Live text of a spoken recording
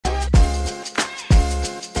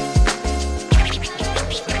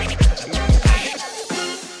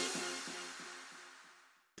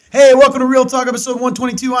Hey, welcome to Real Talk, episode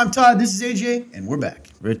 122. I'm Todd, this is AJ, and we're back.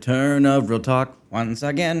 Return of Real Talk once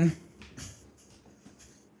again.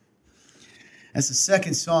 That's the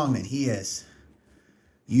second song that he has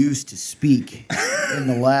used to speak in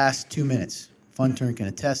the last 2 minutes. Fun Turn can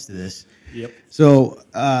attest to this. Yep. So,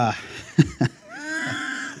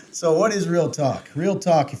 so what is Real Talk? Real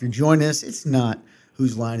Talk, if you're joining us, it's not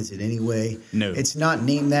Whose Line Is It Anyway? No. It's not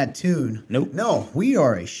Name That Tune. Nope. No, we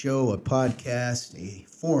are a show, a podcast, a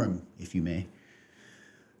forum, if you may,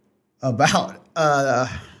 about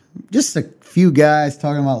just a few guys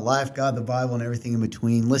talking about life, God, the Bible, and everything in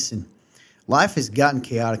between. Listen, life has gotten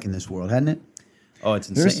chaotic in this world, hasn't it? Oh, it's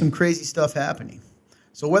insane. There's some crazy stuff happening.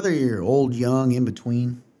 So whether you're old, young, in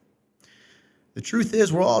between, the truth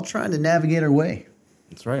is we're all trying to navigate our way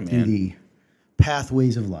That's right, through man. the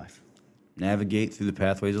pathways of life. Navigate through the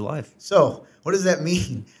pathways of life. So what does that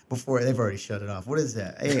mean? Before they've already shut it off. What is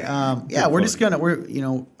that? Hey, yeah, Real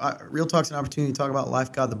Talk's an opportunity to talk about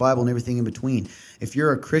life, God, the Bible, and everything in between. If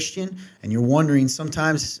you're a Christian and you're wondering,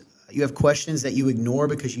 sometimes you have questions that you ignore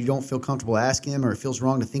because you don't feel comfortable asking them or it feels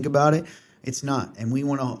wrong to think about it. It's not. And we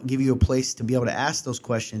want to give you a place to be able to ask those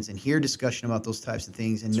questions and hear discussion about those types of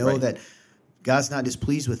things and know that God's not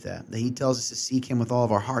displeased with that He tells us to seek Him with all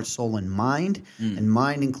of our heart, soul, and mind. And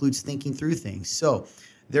mind includes thinking through things. So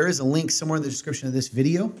there is a link somewhere in the description of this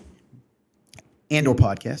video and or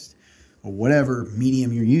podcast or whatever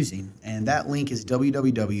medium you're using. And that link is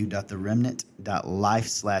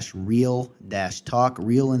www.theremnant.life/real-talk.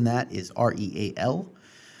 Real in that is REAL.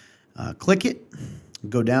 Click it.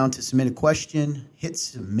 Go down to submit a question. Hit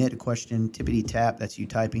submit a question. Tippity tap. That's you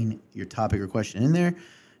typing your topic or question in there.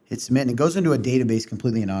 Hit submit, and it goes into a database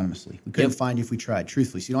completely anonymously. We couldn't find you if we tried,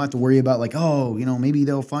 truthfully. So you don't have to worry about like, maybe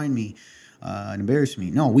they'll find me and embarrass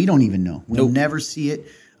me. No, we don't even know. We'll never see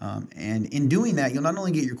it. And in doing that, you'll not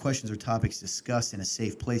only get your questions or topics discussed in a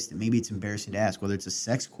safe place that maybe it's embarrassing to ask, whether it's a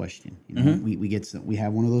sex question. We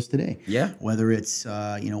have one of those today. Yeah. Whether it's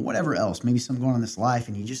whatever else, maybe something going on in this life,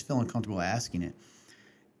 and you just feel uncomfortable asking it.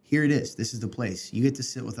 Here it is. This is the place. You get to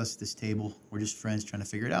sit with us at this table. We're just friends trying to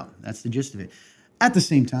figure it out. That's the gist of it. At the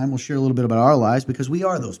same time, we'll share a little bit about our lives because we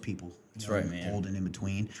are those people. That's right, man. Old and in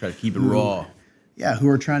between. Try to keep it raw. Yeah, who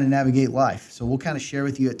are trying to navigate life. So we'll kind of share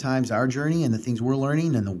with you at times our journey and the things we're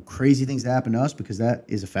learning and the crazy things that happen to us because that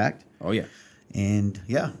is a fact. Oh, yeah. And,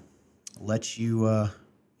 let you,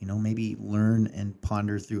 maybe learn and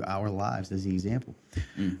ponder through our lives as the example.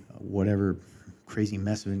 Whatever crazy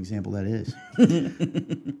mess of an example that is.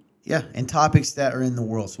 Yeah, and topics that are in the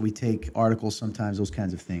world. So we take articles sometimes, those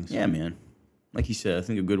kinds of things. Yeah, man. Like you said, I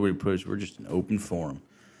think a good way to put it is we're just an open forum.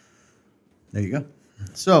 There you go.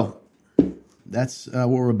 So that's what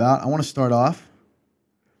we're about. I want to start off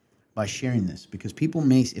by sharing this because people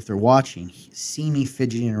may, if they're watching, see me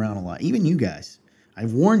fidgeting around a lot. Even you guys.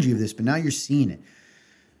 I've warned you of this, but now you're seeing it.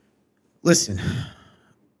 Listen,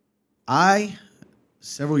 I,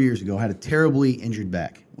 several years ago, had a terribly injured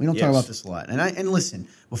back. We don't talk about this a lot. And listen,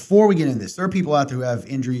 before we get into this, there are people out there who have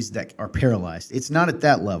injuries that are paralyzed. It's not at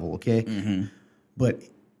that level, okay? Mm-hmm. But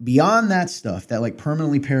beyond that stuff that like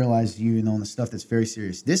permanently paralyzed you, and the stuff that's very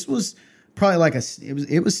serious, this was probably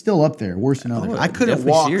it was still up there, worse than others. I couldn't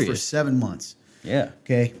walk for 7 months. Yeah.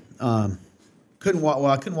 Okay. Couldn't walk.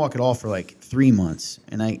 Well, I couldn't walk at all for like 3 months,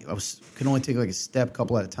 and I could only take like a step,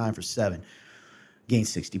 couple at a time for 7. Gained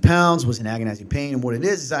 60 pounds, was in agonizing pain, and what it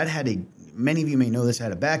is I'd had many of you may know this, I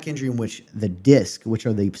had a back injury in which the disc, which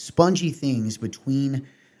are the spongy things between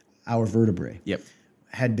our vertebrae,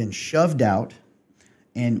 had been shoved out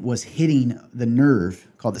and was hitting the nerve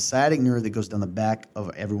called the sciatic nerve that goes down the back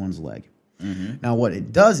of everyone's leg. Mm-hmm. Now, what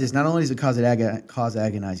it does is not only does it cause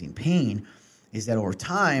agonizing pain, is that over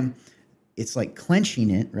time, it's like clenching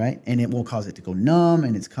it, right? And it will cause it to go numb,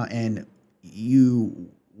 and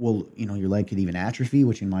you will, your leg could even atrophy,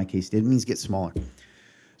 which in my case did, means get smaller.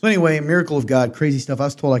 So anyway, miracle of God, crazy stuff. I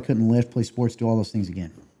was told I couldn't lift, play sports, do all those things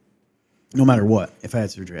again, no matter what, if I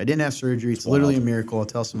had surgery. I didn't have surgery. It's literally a miracle. I'll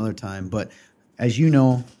tell some other time. But as you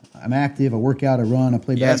know, I'm active. I work out. I run. I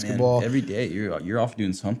play basketball. Man. Every day you're off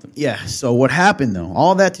doing something. Yeah. So what happened, though,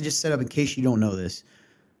 all that to just set up in case you don't know this,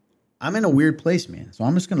 I'm in a weird place, man. So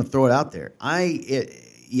I'm just going to throw it out there.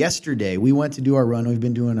 Yesterday, we went to do our run. We've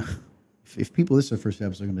been doing if people, this is their first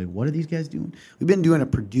episode, they're going to be like, what are these guys doing? We've been doing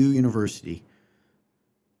at Purdue University,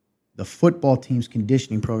 the football team's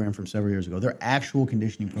conditioning program from several years ago. Their actual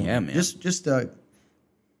conditioning program. Yeah, man. Just to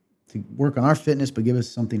work on our fitness, but give us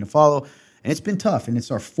something to follow. And it's been tough, and it's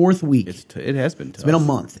our 4th week. It has been tough. It's been a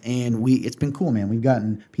month, and it's been cool, man. We've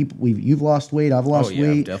gotten people. You've lost weight. I've lost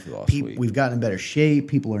weight. I've definitely lost weight. We've gotten in better shape.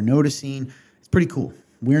 People are noticing. It's pretty cool.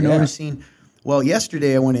 We're noticing. Well,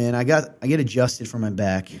 yesterday I went in. I get adjusted for my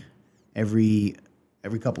back, every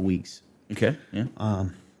couple weeks. Okay. Yeah.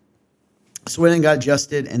 So we then got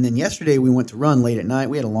adjusted, and then yesterday we went to run late at night.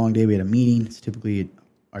 We had a long day. We had a meeting. It's typically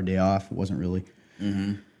our day off. It wasn't really.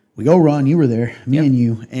 Mm-hmm. We go run. You were there, me and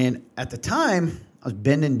you. And at the time, I was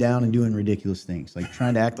bending down and doing ridiculous things, like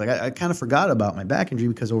trying to act like I kind of forgot about my back injury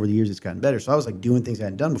because over the years it's gotten better. So I was like doing things I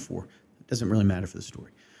hadn't done before. It doesn't really matter for the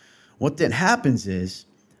story. What then happens is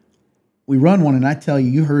we run one, and I tell you,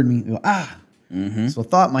 you heard me go, Mm-hmm. So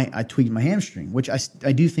I tweaked my hamstring, which I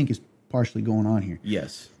do think is partially going on here.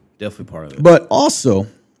 Yes. Definitely part of it. But also,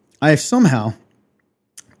 I have somehow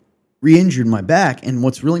re-injured my back, and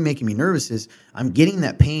what's really making me nervous is I'm getting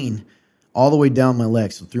that pain all the way down my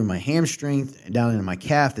leg, so through my hamstring, down into my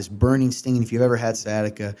calf, this burning, stinging. If you've ever had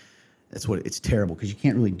sciatica, it's terrible because you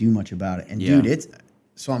can't really do much about it. And dude,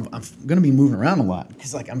 I'm going to be moving around a lot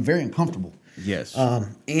because I'm very uncomfortable. Yes.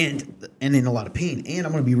 And in a lot of pain. And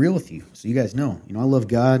I'm going to be real with you, so you guys know. I love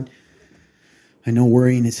God. I know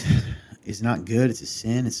worrying is not good. It's a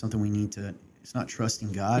sin. It's something we need to. It's not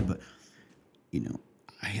trusting God, but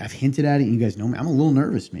I've hinted at it. You guys know me. I'm a little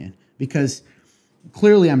nervous, man, because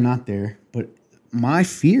clearly I'm not there. But my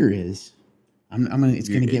fear is it's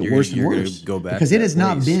going to get worse and worse. Go back because it has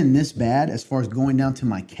not been this bad as far as going down to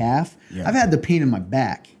my calf. Yeah. I've had the pain in my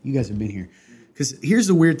back. You guys have been here. Because here's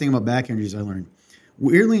the weird thing about back injuries I learned.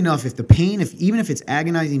 Weirdly enough, if the pain, even if it's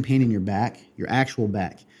agonizing pain in your back, your actual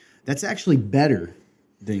back, that's actually better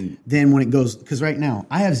than when it goes. Because right now,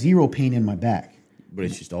 I have zero pain in my back. But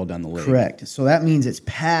it's just all down the leg. Correct. So that means it's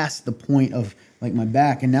past the point of my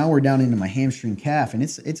back, and now we're down into my hamstring calf, and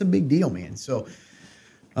it's a big deal, man. So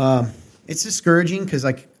it's discouraging because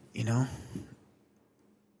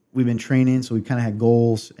we've been training, so we kind of had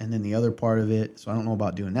goals, and then the other part of it. So I don't know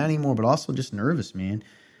about doing that anymore, but also just nervous, man,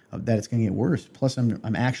 that it's going to get worse. Plus,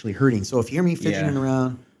 I'm actually hurting. So if you hear me fidgeting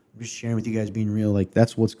around, I'm just sharing with you guys, being real.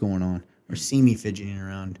 That's what's going on. Or see me fidgeting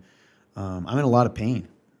around. I'm in a lot of pain,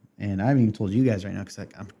 and I haven't even told you guys right now because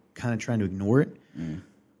I'm kind of trying to ignore it.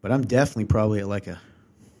 But I'm definitely probably at a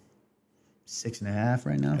 6.5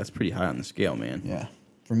 right now. That's pretty high on the scale, man. Yeah.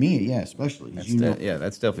 For me, especially.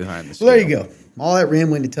 That's definitely high on the scale. So there you go. All that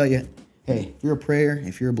rambling to tell you, hey, if you're a prayer,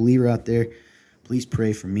 if you're a believer out there, please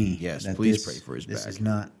pray for me. Yes, please pray for his back. This is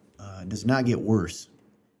not does not get worse.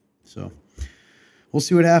 So we'll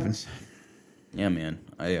see what happens. Yeah, man.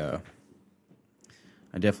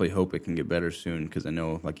 I definitely hope it can get better soon because I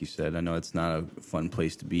know, like you said, it's not a fun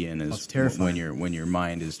place to be in. It's terrifying when your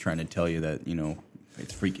mind is trying to tell you that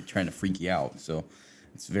it's trying to freak you out. So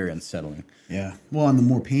it's very unsettling. Yeah. Well, and the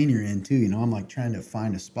more pain you're in too, I'm trying to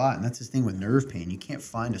find a spot, and that's the thing with nerve pain. You can't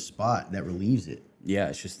find a spot that relieves it. Yeah,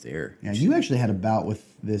 it's just there. Yeah, you actually had a bout with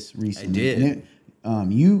this recently. I did.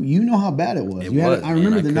 You know how bad it was. I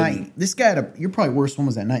remember the night. This guy your probably worst one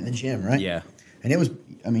was that night in the gym, right? Yeah. And it was.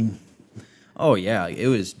 Oh yeah, it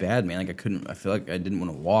was bad, man. I feel like I didn't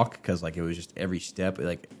want to walk because it was just every step,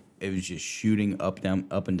 it was just shooting up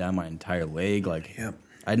and down my entire leg. Yep.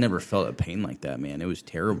 I'd never felt a pain like that, man. It was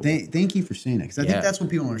terrible. Thank you for saying that because I think that's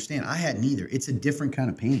what people don't understand. I hadn't either. It's a different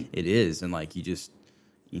kind of pain. It is, and you just,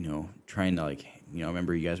 trying to I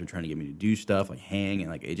remember you guys were trying to get me to do stuff hang,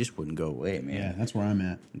 and it just wouldn't go away, man. Yeah, that's where I'm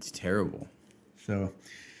at. It's terrible. So,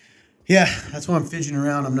 yeah, that's why I'm fidgeting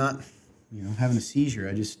around. I'm not, having a seizure.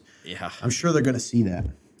 I'm sure they're going to see that.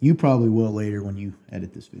 You probably will later when you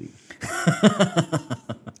edit this video.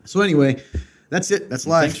 So anyway, that's it. That's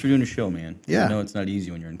life. Thanks for doing the show, man. Yeah. I know it's not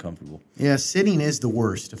easy when you're uncomfortable. Yeah, sitting is the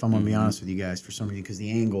worst, if I'm going to be honest with you guys, for some reason, because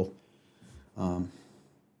the angle, it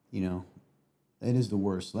is the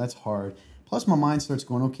worst. So that's hard. Plus, my mind starts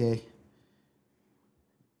going, okay,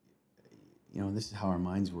 this is how our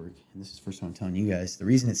minds work. And this is the first time I'm telling you guys. The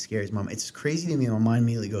reason it's scary is, it's crazy to me. My mind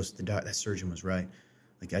immediately goes, that surgeon was right.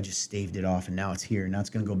 I just staved it off, and now it's here. Now it's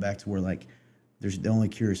going to go back to where, there's the only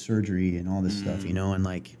cure is surgery and all this stuff, and,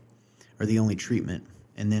 or the only treatment.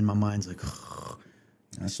 And then my mind's like,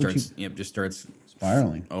 just starts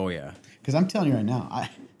spiraling. Oh, yeah. Because I'm telling you right now,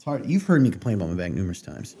 it's hard. You've heard me complain about my back numerous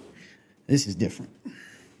times. This is different.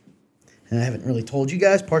 And I haven't really told you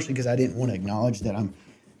guys, partially because I didn't want to acknowledge that I'm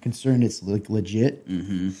concerned it's legit.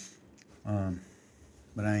 Mm-hmm.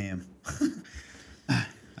 But I am.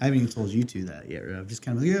 I haven't even told you two that yet. I'm just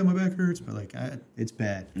kind of my back hurts, but it's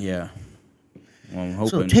bad. Yeah. Well, I'm hoping.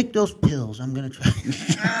 So take those pills. I'm gonna try.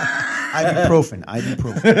 Ibuprofen.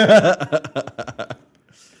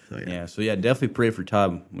 So definitely pray for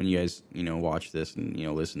Todd when you guys watch this and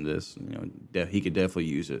listen to this. He could definitely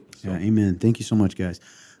use it. So. Yeah, amen. Thank you so much, guys.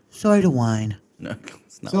 Sorry to whine. No,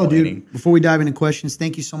 it's not. So, whining. Dude, before we dive into questions,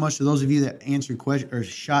 thank you so much to those of you that answered or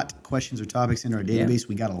shot questions or topics into our database.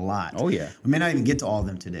 We got a lot. Oh yeah. We may not even get to all of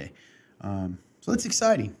them today, so that's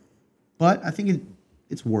exciting. But I think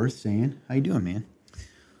it's worth saying. How you doing, man?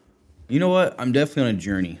 You know what? I'm definitely on a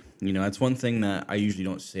journey. That's one thing that I usually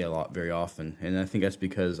don't say very often, and I think that's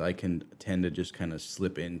because I can tend to just kind of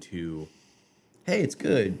slip into, "Hey, it's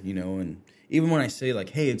good," and even when I say like,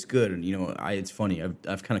 "Hey, it's good," and it's funny.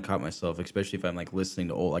 I've kind of caught myself, especially if I'm like listening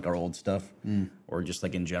to our old stuff, or just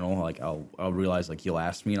like in general. Like I'll realize like you'll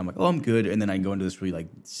ask me, and I'm like, "Oh, I'm good," and then I go into this really like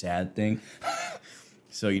sad thing.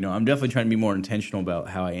 So I'm definitely trying to be more intentional about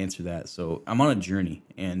how I answer that. So I'm on a journey,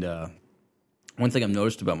 and one thing I've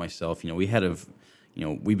noticed about myself,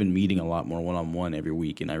 we've been meeting a lot more one-on-one every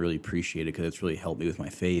week, and I really appreciate it because it's really helped me with my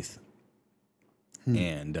faith.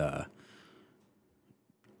 And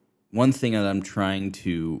one thing that I'm trying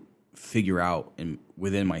to figure out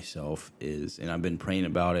within myself is, and I've been praying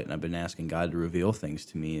about it, and I've been asking God to reveal things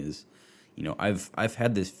to me, is, I've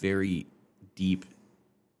had this very deep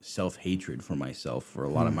self-hatred for myself for a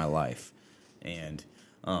lot of my life, and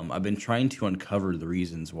I've been trying to uncover the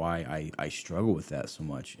reasons why I struggle with that so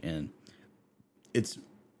much, and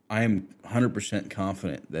I am 100%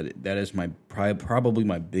 confident that that is probably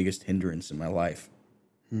my biggest hindrance in my life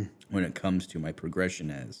when it comes to my progression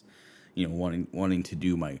as, wanting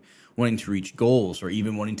to reach goals, or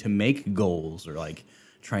even wanting to make goals, or like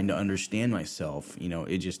trying to understand myself.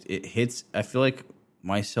 It hits. I feel like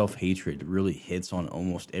my self-hatred really hits on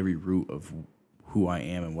almost every root of who I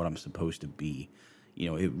am and what I'm supposed to be.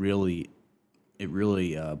 It really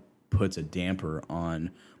puts a damper on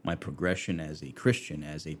my progression as a Christian,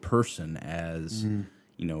 as a person, as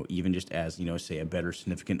even just as say a better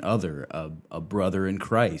significant other, a brother in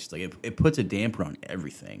Christ. Like it puts a damper on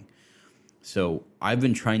everything. So I've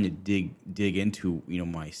been trying to dig into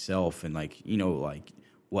myself, and like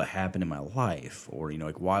what happened in my life, or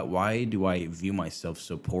like why do I view myself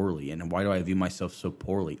so poorly, and why do I view myself so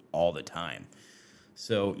poorly all the time?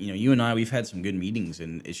 So you and I, we've had some good meetings,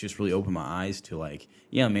 and it's just really opened my eyes to like,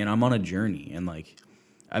 yeah, man, I'm on a journey, and like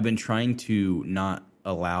I've been trying to not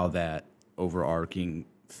allow that overarching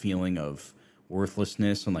feeling of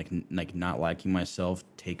worthlessness and like not liking myself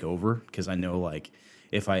take over, because I know like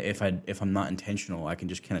if I'm not intentional, I can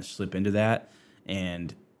just kind of slip into that,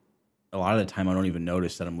 and a lot of the time I don't even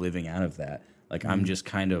notice that I'm living out of that. Like I'm just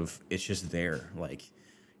kind of, it's just there. Like,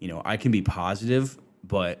 I can be positive,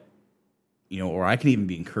 but or I can even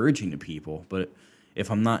be encouraging to people, but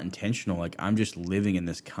if I'm not intentional, like I'm just living in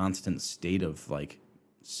this constant state of like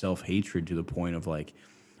self-hatred to the point of like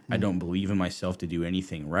I don't believe in myself to do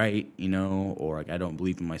anything right, or like I don't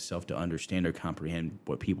believe in myself to understand or comprehend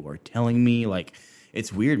what people are telling me. Like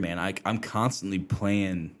it's weird, man. I'm constantly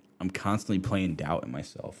playing doubt in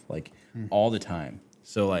myself, like all the time.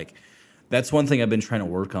 So like that's one thing I've been trying to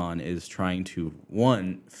work on, is trying to,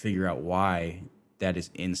 one, figure out why that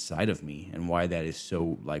is inside of me, and why that is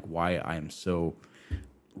so, like why I am so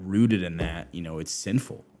rooted in that. It's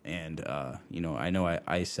sinful. And I know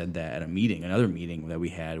I said that at another meeting that we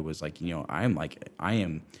had, was like, I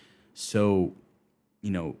am so,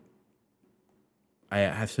 I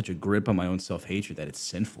have such a grip on my own self-hatred that it's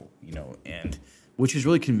sinful, and which is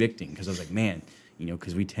really convicting, because I was like, man,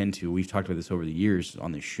 because we've talked about this over the years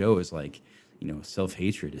on this show, is like,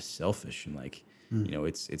 self-hatred is selfish, and like,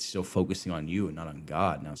 it's still focusing on you and not on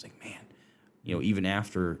God. And I was like, man, even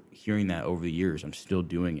after hearing that over the years, I'm still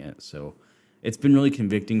doing it. So it's been really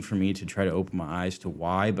convicting for me to try to open my eyes to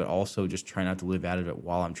why, but also just try not to live out of it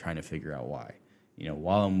while I'm trying to figure out why.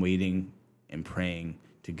 While I'm waiting and praying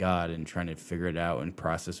to God and trying to figure it out and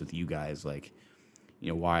process with you guys, like,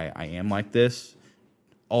 why I am like this.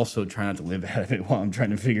 Also try not to live out of it while I'm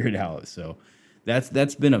trying to figure it out. So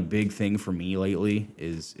that's been a big thing for me lately,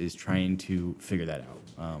 is trying to figure that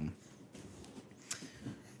out.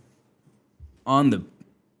 On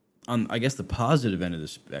I guess the positive end of the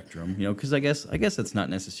spectrum, because I guess that's not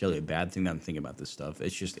necessarily a bad thing that I'm thinking about this stuff.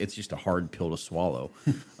 It's just a hard pill to swallow.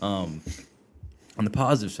 On the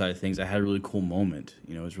positive side of things, I had a really cool moment.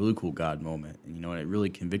 It was a really cool God moment, and and it really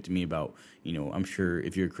convicted me about, I'm sure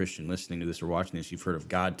if you're a Christian listening to this or watching this, you've heard of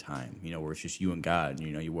God time, where it's just you and God.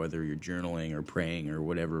 Whether you're journaling or praying or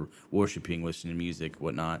whatever, worshiping, listening to music,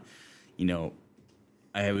 whatnot.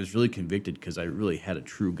 I was really convicted because I really had a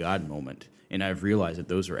true God moment. And I've realized that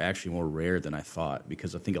those are actually more rare than I thought,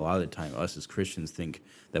 because I think a lot of the time us as Christians think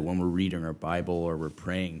that when we're reading our Bible or we're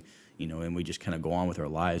praying, and we just kind of go on with our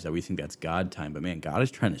lives, that we think that's God time. But man, God is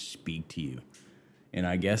trying to speak to you. And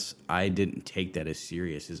I guess I didn't take that as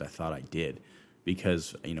serious as I thought I did,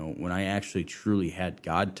 because, when I actually truly had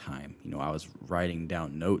God time, I was writing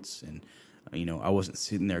down notes, and, I wasn't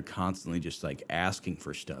sitting there constantly just like asking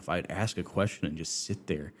for stuff. I'd ask a question and just sit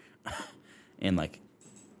there and like,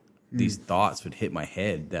 these thoughts would hit my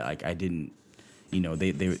head that like I didn't,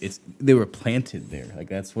 they were planted there. Like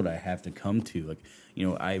that's what I have to come to. Like,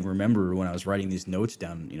 I remember when I was writing these notes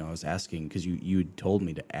down, I was asking, because you had told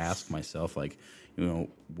me to ask myself, like,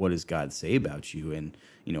 what does God say about you? And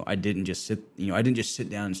I didn't just sit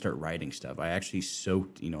down and start writing stuff. I actually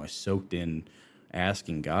soaked in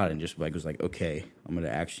asking God, and just like was like, okay, I'm gonna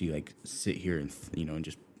actually like sit here and and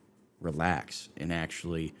just relax and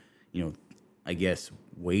actually I guess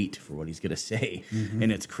wait for what he's gonna say. Mm-hmm.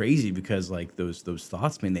 And it's crazy because like those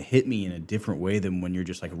thoughts, man, they hit me in a different way than when you're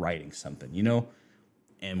just like writing something,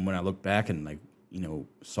 And when I look back and like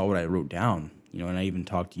saw what I wrote down, and I even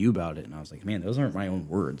talked to you about it, and I was like, man, those aren't my own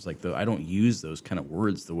words. Like I don't use those kind of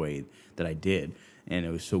words the way that I did. And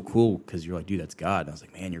it was so cool because you're like, dude, that's God. And I was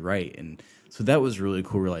like, man, you're right. And so that was a really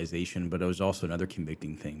cool realization, but it was also another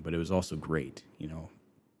convicting thing. But it was also great,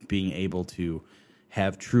 being able to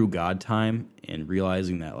have true God time and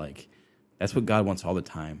realizing that, like, that's what God wants all the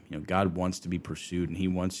time. God wants to be pursued, and he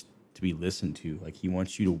wants to be listened to. Like, he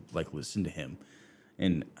wants you to, like, listen to him.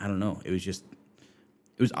 And I don't know. It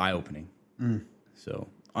was eye-opening. Mm. So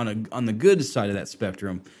on the good side of that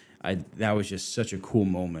spectrum, that was just such a cool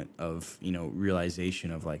moment of,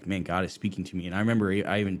 realization of like, man, God is speaking to me. And I remember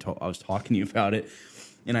I was talking to you about it,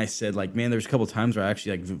 and I said like, man, there's a couple of times where I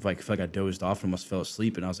actually like feel like I dozed off and almost fell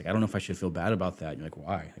asleep. And I was like, I don't know if I should feel bad about that. And you're like,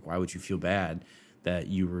 why? Like, why would you feel bad that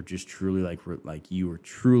you were just truly like you were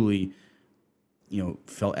truly,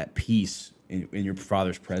 felt at peace in your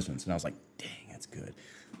Father's presence? And I was like, dang, that's good.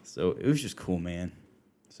 So it was just cool, man.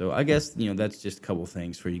 So I guess, that's just a couple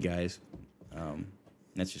things for you guys.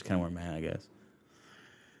 That's just kind of where I'm at, I guess.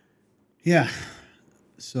 Yeah.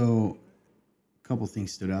 So a couple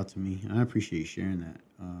things stood out to me, and I appreciate you sharing that,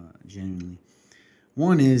 genuinely.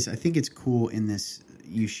 One is, I think it's cool in this,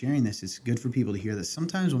 you sharing this, it's good for people to hear that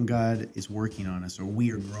sometimes when God is working on us or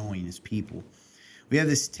we are growing as people, we have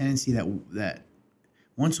this tendency that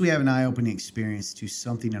once we have an eye-opening experience to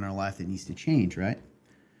something in our life that needs to change, right?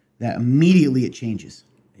 That immediately it changes.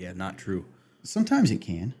 Yeah, not true. Sometimes it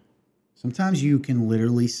can. Sometimes you can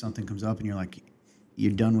literally, something comes up and you're like,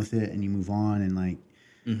 you're done with it and you move on and like,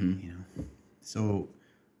 So,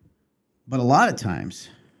 but a lot of times,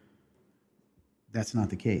 that's not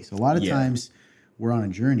the case. A lot of times we're on a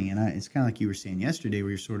journey, and it's kind of like you were saying yesterday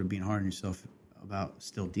where you're sort of being hard on yourself about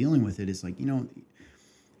still dealing with it. It's like,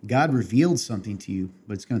 God revealed something to you,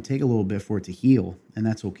 but it's going to take a little bit for it to heal, and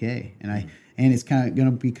that's okay. And it's kind of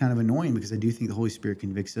going to be kind of annoying because I do think the Holy Spirit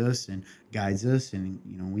convicts us and guides us, and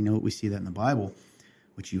we see that in the Bible,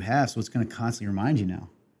 which you have. So it's going to constantly remind you now,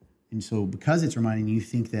 and so because it's reminding you,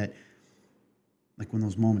 think that like when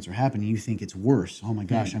those moments are happening, you think it's worse. Oh my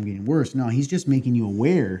gosh, I'm getting worse. No, he's just making you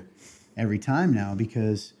aware every time now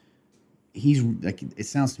because he's like, it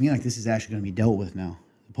sounds to me like this is actually going to be dealt with now,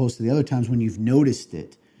 opposed to the other times when you've noticed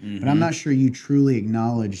it. But I'm not sure you truly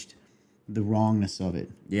acknowledged the wrongness of it.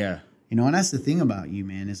 Yeah. And that's the thing about you,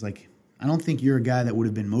 man, is like, I don't think you're a guy that would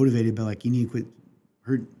have been motivated by like, you need to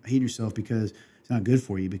quit hating yourself because it's not good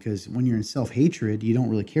for you. Because when you're in self-hatred, you don't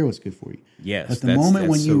really care what's good for you. Yes. But the moment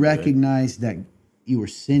when you recognize that you were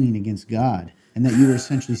sinning against God and that you were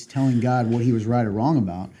essentially telling God what he was right or wrong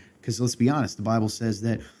about, because let's be honest, the Bible says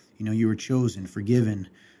that, you were chosen, forgiven,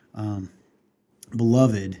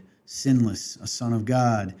 beloved, sinless, a son of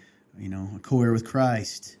God, a co-heir with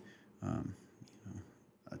Christ,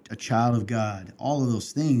 a child of God, all of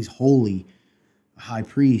those things, holy, a high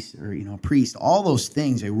priest, or, a priest, all those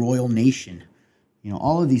things, a royal nation,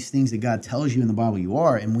 all of these things that God tells you in the Bible you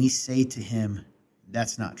are, and we say to him,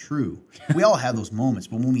 that's not true. We all have those moments,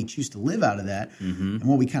 but when we choose to live out of that, and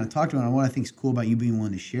what we kind of talked about, and what I think is cool about you being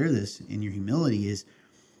willing to share this in your humility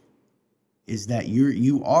is that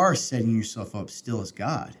you are setting yourself up still as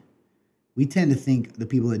God. We tend to think the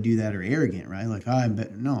people that do that are arrogant, right? Like,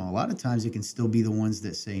 no, a lot of times it can still be the ones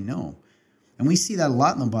that say no. And we see that a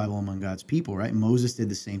lot in the Bible among God's people, right? Moses did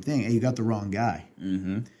the same thing. Hey, you got the wrong guy.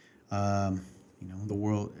 The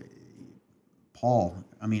world,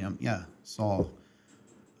 Saul.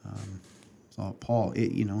 Paul,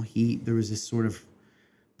 there was this sort of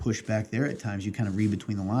pushback there at times. You kind of read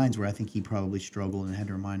between the lines where I think he probably struggled and had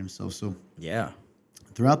to remind himself. So yeah,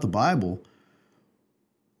 throughout the Bible,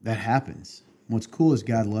 that happens. What's cool is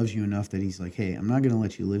God loves you enough that he's like, hey, I'm not going to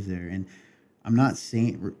let you live there. And I'm not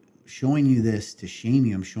showing you this to shame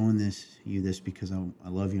you. I'm showing you this because I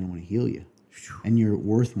love you and I want to heal you. And you're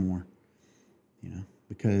worth more,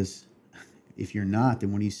 because if you're not,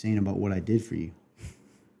 then what are you saying about what I did for you?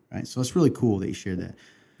 Right? So it's really cool that you shared that.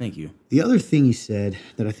 Thank you. The other thing you said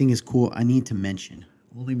that I think is cool, I need to mention,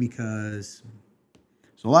 only because,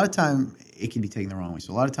 so a lot of time it can be taken the wrong way.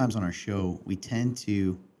 So a lot of times on our show, we tend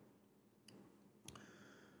to,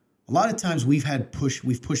 a lot of times we've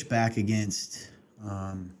pushed back against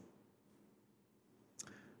a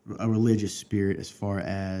religious spirit as far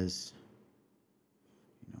as,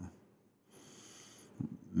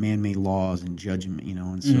 man-made laws and judgment,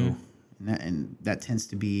 and so and that tends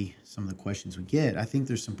to be some of the questions we get. I think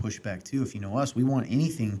there's some pushback too. If you know us, we want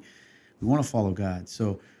to follow God.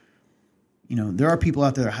 So, there are people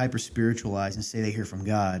out there that are hyper spiritualized and say they hear from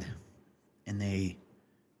God, and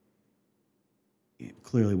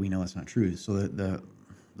clearly we know that's not true. So the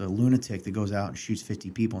lunatic that goes out and shoots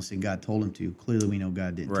 50 people and say God told him to, clearly we know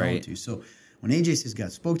God didn't tell him to. So when AJ says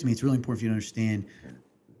God spoke to me, it's really important for you to understand,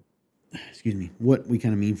 what we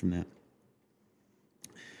kind of mean from that.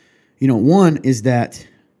 One is that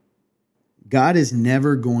God is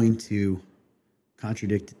never going to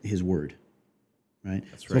contradict his word, right?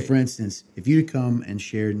 That's right. So for instance, if you come and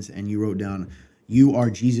shared and you wrote down, "You are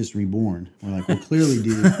Jesus reborn," we're like, well, clearly,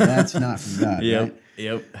 dude, that's not from God, right?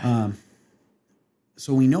 Yep.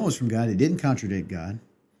 So we know it's from God. It didn't contradict God.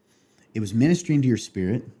 It was ministering to your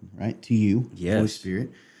spirit, right? To you, yes. Holy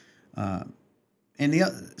Spirit.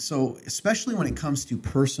 So especially when it comes to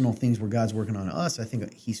personal things where God's working on us, I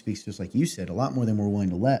think he speaks to us, like you said, a lot more than we're willing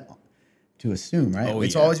to assume, right?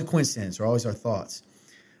 It's always a coincidence or always our thoughts.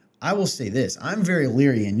 I will say this. I'm very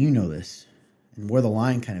leery, and you know this, and where the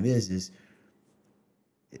line kind of is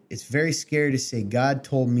it's very scary to say, God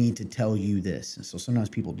told me to tell you this. And so sometimes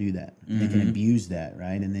people do that. They can abuse that,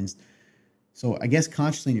 right? And then, so I guess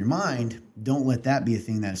consciously in your mind, don't let that be a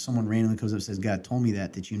thing that if someone randomly comes up and says, God told me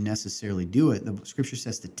that you necessarily do it. The scripture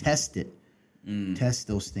says to test it. Test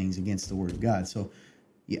those things against the word of God. So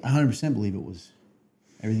I 100% believe it was,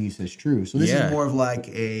 everything you said is true. So this is more of like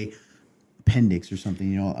a appendix or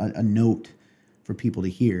something, a note for people to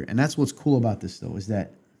hear. And that's what's cool about this, though, is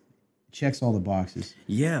that checks all the boxes.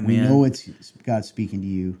 Yeah, man. We know it's God speaking to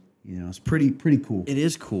you. It's pretty cool. It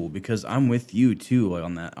is cool because I'm with you too, like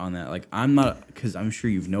on that. Like I'm not, because I'm sure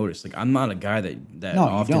you've noticed. Like I'm not a guy that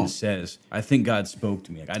often says, "I think God spoke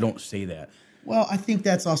to me." Like I don't say that. Well, I think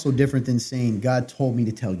that's also different than saying God told me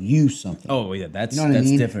to tell you something. Oh yeah, that's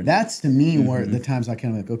different. That's to me where the times I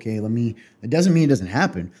kind of like, okay, it doesn't mean it doesn't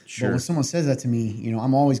happen. Sure. But when someone says that to me,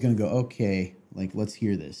 I'm always going to go, okay, like let's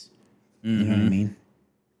hear this. You know what I mean?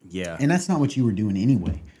 Yeah. And that's not what you were doing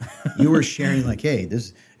anyway. You were sharing like, hey,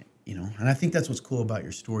 this, and I think that's what's cool about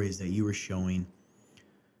your story is that you were showing,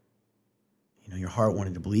 your heart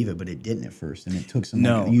wanted to believe it, but it didn't at first. And it took some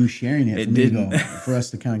you sharing it for us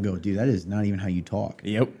to kind of go, dude, that is not even how you talk.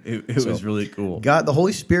 Yep. It was really cool. God, the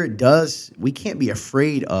Holy Spirit we can't be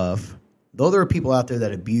afraid of, though there are people out there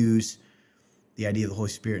that abuse the idea of the Holy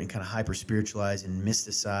Spirit and kind of hyper spiritualize and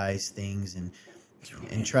mysticize things and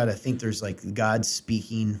try to think there's like God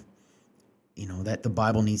speaking, that the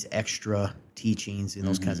Bible needs extra teachings and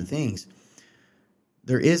those kinds of things.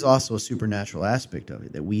 There is also a supernatural aspect of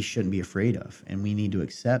it that we shouldn't be afraid of and we need to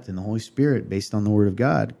accept. And the Holy Spirit, based on the Word of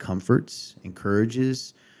God, comforts,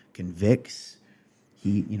 encourages, convicts.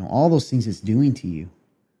 All those things it's doing to you.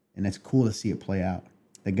 And it's cool to see it play out.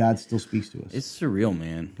 That God still speaks to us. It's surreal,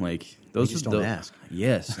 man. Like those just don't ask.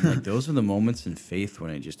 Yes, and like those are the moments in faith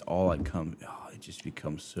when it just it just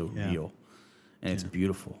becomes so real, and it's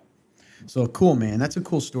beautiful. So cool, man. That's a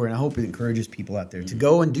cool story, and I hope it encourages people out there to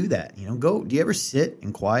go and do that. Do you ever sit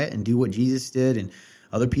in quiet and do what Jesus did, and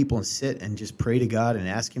other people, and sit and just pray to God and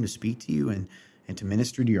ask Him to speak to you and to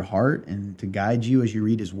minister to your heart and to guide you as you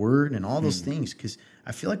read His Word and all those things? Because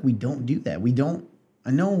I feel like we don't do that. We don't.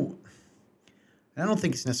 I know. And I don't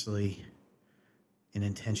think it's necessarily an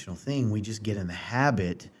intentional thing. We just get in the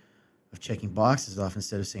habit of checking boxes off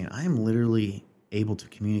instead of saying, I am literally able to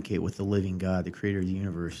communicate with the living God, the creator of the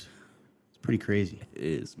universe. It's pretty crazy. It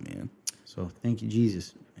is, man. So thank you,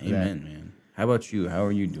 Jesus. Amen, man. How about you? How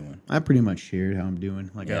are you doing? I pretty much shared how I'm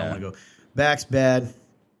doing. Like, I don't want to go, back's bad.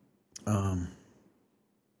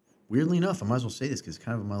 Weirdly enough, I might as well say this because it's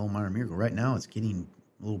kind of my little minor miracle. Right now, it's getting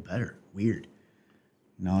a little better. Weird.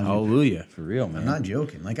 Hallelujah, for real, man. I'm not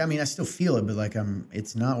joking. Like, I still feel it, but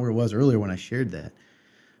it's not where it was earlier when I shared that.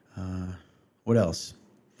 What else?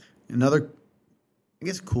 Another, I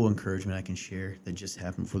guess, cool encouragement I can share that just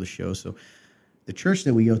happened before the show. So the church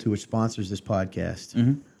that we go to, which sponsors this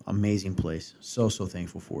podcast, amazing place. So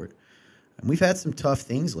thankful for it. And we've had some tough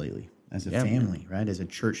things lately as a family, right? As a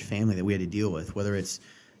church family that we had to deal with, whether it's,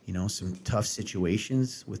 some tough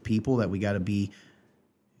situations with people that we got to be,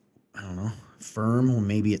 firm when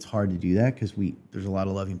maybe it's hard to do that because there's a lot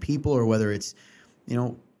of loving people, or whether it's,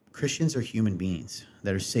 Christians are human beings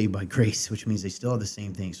that are saved by grace, which means they still have the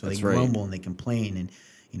same thing. So they grumble and they complain, and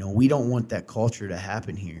we don't want that culture to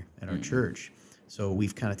happen here at our church. So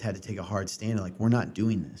we've kind of had to take a hard stand, like we're not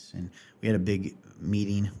doing this. And we had a big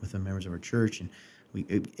meeting with the members of our church, and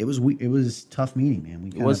it was a tough meeting, man.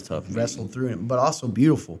 We kind was of tough wrestled through it, but also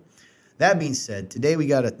beautiful. That being said, today we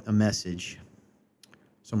got a message.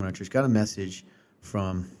 Someone at our church got a message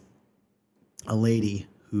from a lady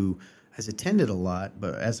who has attended a lot,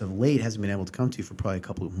 but as of late hasn't been able to come to for probably a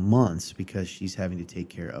couple of months because she's having to take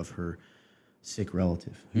care of her sick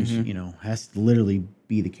relative, who's has to literally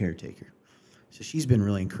be the caretaker. So she's been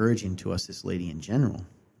really encouraging to us, this lady in general,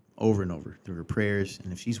 over and over through her prayers.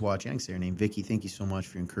 And if she's watching, I can say her name, Vicky. Thank you so much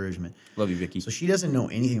for your encouragement. Love you, Vicky. So she doesn't know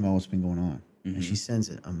anything about what's been going on, and she sends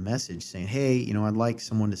a message saying, "Hey, I'd like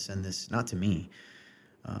someone to send this, not to me."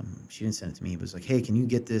 She didn't send it to me, but it was like, "Hey, can you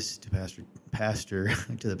get this to to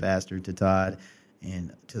Todd,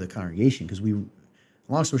 and to the congregation?" Because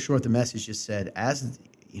long story short, the message just said, as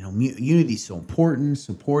unity is so important,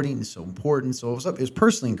 supporting is so important. So it was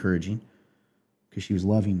personally encouraging because she was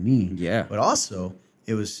loving me. Yeah. But also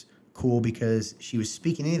it was cool because she was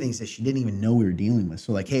speaking into things that she didn't even know we were dealing with.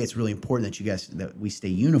 So like, hey, it's really important that we stay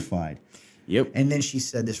unified. Yep. And then she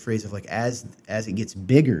said this phrase of like, as it gets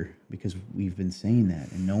bigger, because we've been saying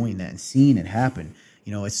that and knowing that and seeing it happen,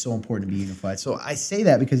 it's so important to be unified. So I say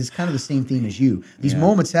that because it's kind of the same theme as you. These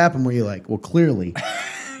moments happen where you're like, well, clearly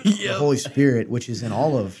the Holy Spirit, which is in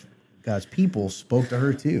all of God's people, spoke to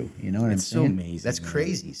her too. You know what I'm saying? So amazing. That's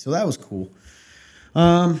crazy. So that was cool.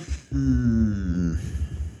 As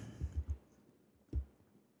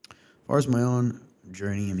far as my own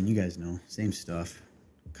journey, I mean, you guys know, same stuff.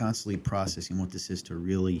 Constantly processing what this is to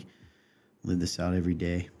really live this out every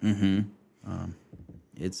day.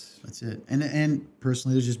 That's it. And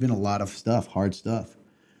personally, there's just been a lot of stuff, hard stuff.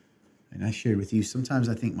 And I shared with you, sometimes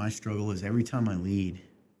I think my struggle is every time I lead,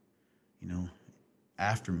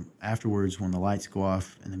 afterwards when the lights go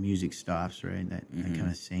off and the music stops, right? That kind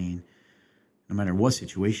of saying, no matter what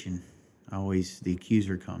situation, the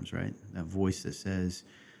accuser comes, right? That voice that says,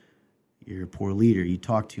 you're a poor leader, you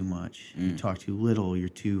talk too much, you talk too little, you're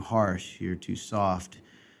too harsh, you're too soft,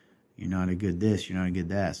 you're not a good this, you're not a good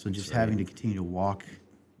that. So just having to continue to walk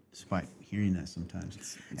despite hearing that sometimes.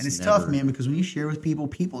 It's tough, man, because when you share with people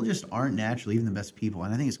just aren't naturally, even the best people,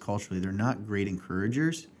 and I think it's culturally, they're not great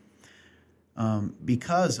encouragers,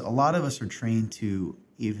 because a lot of us are trained to,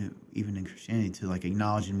 even in Christianity, to like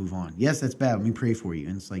acknowledge and move on. Yes, that's bad, let me pray for you.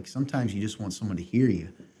 And it's like sometimes you just want someone to hear you.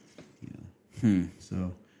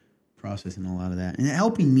 So processing a lot of that and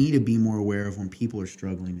helping me to be more aware of when people are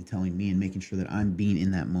struggling and telling me and making sure that I'm being in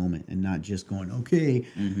that moment and not just going, okay,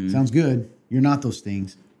 sounds good. You're not those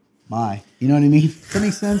things. Bye. You know what I mean? Does that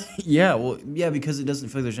make sense? Yeah. Well, yeah, because it doesn't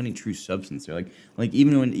feel like there's any true substance there. Like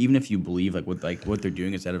even if you believe what they're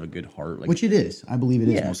doing is out of a good heart, which it is. I believe it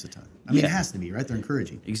is most of the time. I mean, it has to be, right? They're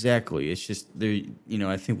encouraging. Exactly. It's just they're,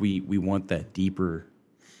 I think we want that deeper.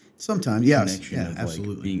 Sometimes, yes, of,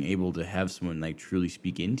 absolutely. Like, being able to have someone like truly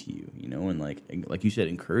speak into you, and like you said,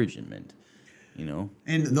 encouragement,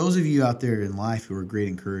 And those of you out there in life who are great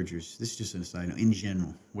encouragers, this is just an aside note, in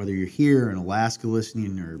general, whether you're here in Alaska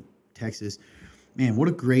listening or Texas, man, what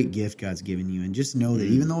a great gift God's given you. And just know that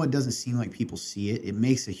even though it doesn't seem like people see it, it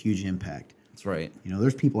makes a huge impact. That's right.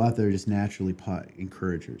 There's people out there just naturally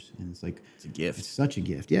encouragers, and it's like it's a gift. It's such a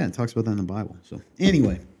gift. Yeah, it talks about that in the Bible. So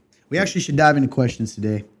anyway, we actually should dive into questions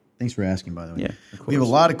today. Thanks for asking, by the way. Yeah, of course. We have a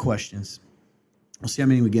lot of questions. We'll see how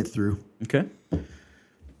many we get through. Okay.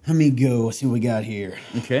 Let me go. See what we got here.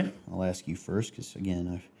 Okay. I'll ask you first because, again,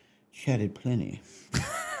 I've chatted plenty.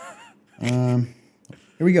 Here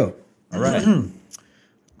we go. All right.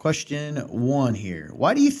 Question 1 here.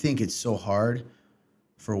 Why do you think it's so hard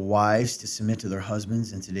for wives to submit to their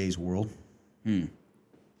husbands in today's world?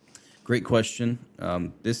 Great question.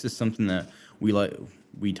 This is something that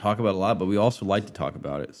we talk about a lot, but we also like to talk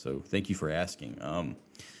about it. So thank you for asking.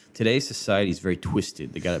 Today's society is very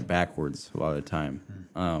twisted. They got it backwards a lot of the time.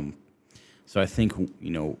 So I think,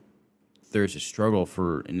 there's a struggle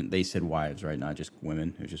and they said wives, right? Not just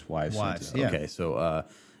women. It was just wives. Wives, yeah. Okay, so, a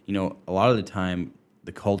lot of the time,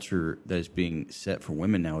 the culture that is being set for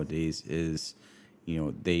women nowadays is,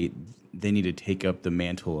 they need to take up the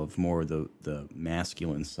mantle of more of the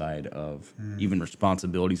masculine side of even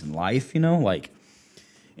responsibilities in life,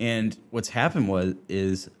 And what's happened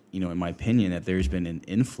is, in my opinion, that there's been an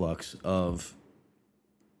influx of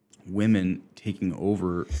women taking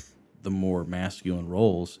over the more masculine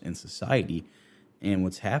roles in society. And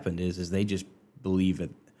what's happened is they just believe that,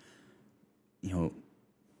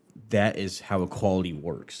 that is how equality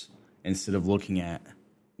works, instead of looking at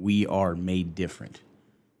we are made different.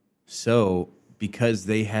 So because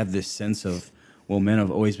they have this sense of, well, men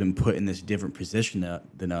have always been put in this different position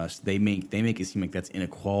than us. They make it seem like that's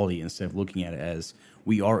inequality instead of looking at it as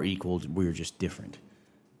we are equal, we're just different.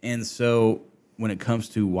 And so when it comes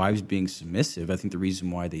to wives being submissive, I think the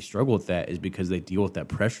reason why they struggle with that is because they deal with that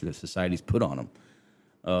pressure that society's put on them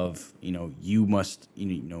of, you must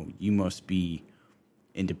be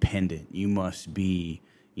independent. You must be,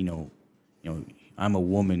 I'm a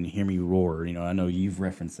woman, hear me roar. I know you've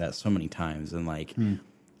referenced that so many times, and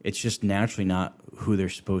it's just naturally not who they're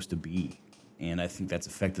supposed to be. And I think that's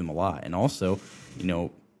affected them a lot. And also,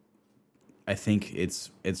 I think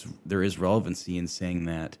there is relevancy in saying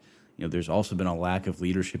that, there's also been a lack of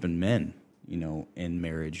leadership in men, in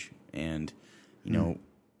marriage. And,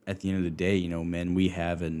 at the end of the day, men,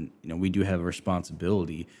 we do have a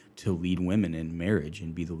responsibility to lead women in marriage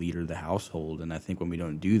and be the leader of the household. And I think when we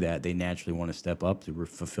don't do that, they naturally want to step up to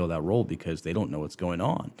fulfill that role because they don't know what's going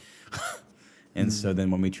on. And so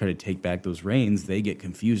then when we try to take back those reins, they get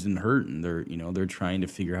confused and hurt, and they're trying to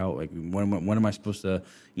figure out when am I supposed to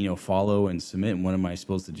follow and submit, and when am I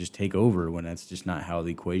supposed to just take over, when that's just not how the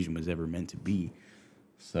equation was ever meant to be.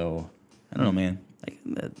 So I don't know, man.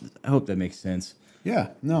 I hope that makes sense.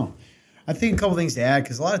 Yeah, no. I think a couple things to add,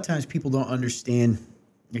 because a lot of times people don't understand.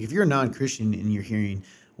 Like if you're a non-Christian and you're hearing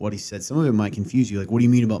what he said, some of it might confuse you. Like, what do you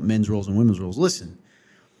mean about men's roles and women's roles? Listen,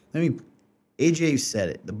 AJ said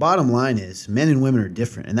it. The bottom line is men and women are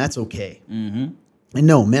different, and that's okay. Mm-hmm. And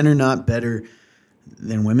no, men are not better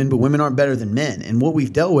than women, but women aren't better than men. And what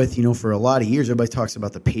we've dealt with, for a lot of years, everybody talks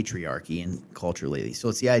about the patriarchy in culture lately. So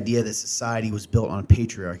it's the idea that society was built on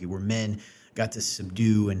patriarchy, where men got to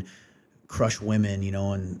subdue and crush women,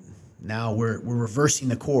 and now we're reversing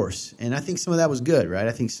the course. And I think some of that was good, right?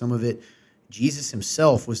 I think some of it, Jesus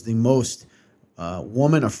himself was the most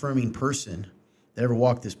woman-affirming person that ever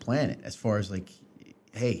walked this planet, as far as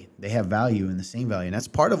hey, they have value and the same value. And that's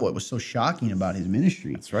part of what was so shocking about his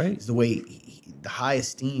ministry. That's right. Is the way, the high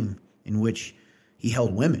esteem in which he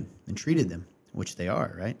held women and treated them, which they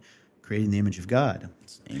are, right? Created in the image of God.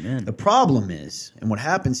 Amen. The problem is, and what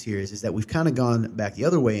happens here is that we've kind of gone back the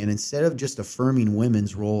other way, and instead of just affirming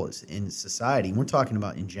women's role in society, we're talking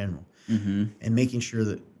about in general, and making sure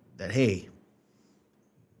that hey,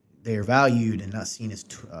 they're valued and not seen as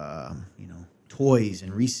toys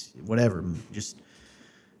and whatever, just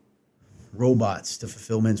robots to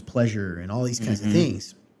fulfill men's pleasure and all these kinds of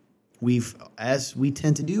things. As we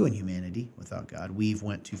tend to do in humanity without God, we've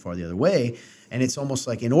went too far the other way. And it's almost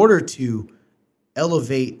like in order to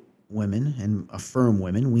elevate women and affirm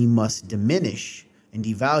women, we must diminish and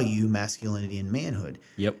devalue masculinity and manhood.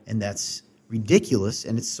 Yep. And that's ridiculous,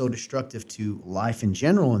 and it's so destructive to life in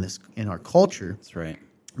general in our culture. That's right.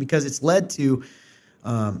 Because it's led to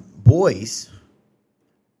boys,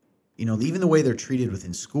 even the way they're treated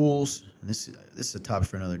within schools, and this is a topic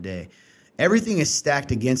for another day. Everything is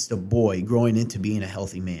stacked against a boy growing into being a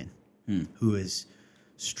healthy man who is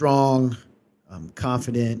strong,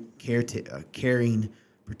 confident, caring,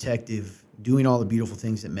 protective, doing all the beautiful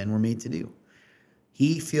things that men were made to do.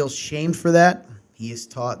 He feels shamed for that. He is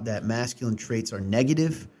taught that masculine traits are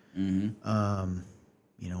negative.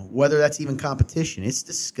 Whether that's even competition, it's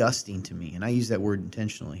disgusting to me, and I use that word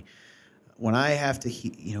intentionally. When I have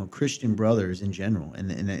to, Christian brothers in general,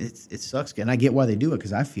 and it sucks, and I get why they do it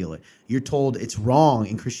because I feel it. You're told it's wrong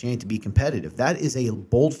in Christianity to be competitive. That is a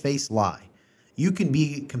bold-faced lie. You can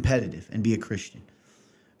be competitive and be a Christian,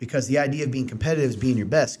 because the idea of being competitive is being your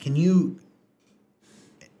best. Can you,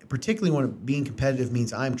 particularly when being competitive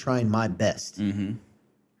means I'm trying my best,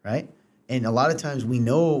 right? And a lot of times we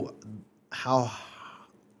know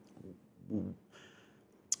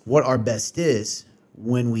what our best is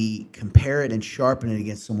when we compare it and sharpen it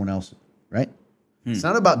against someone else, right? It's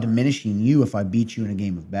not about diminishing you if I beat you in a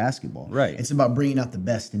game of basketball. Right. It's about bringing out the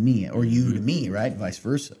best in me, or you to me, right? Vice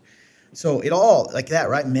versa. So it all, like that,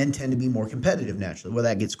 right? Men tend to be more competitive naturally. Well,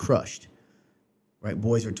 that gets crushed, right?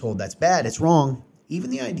 Boys are told that's bad, it's wrong. Even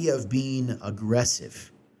the idea of being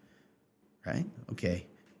aggressive, right? Okay.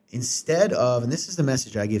 Instead of, and this is the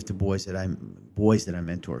message I give to boys that I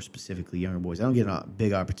mentor, specifically younger boys. I don't get a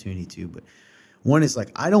big opportunity to, but one is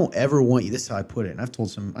I don't ever want you, this is how I put it, and I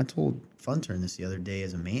told Fun Turn this the other day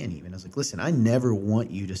as a man even. I was like, listen, I never want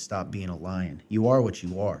you to stop being a lion. You are what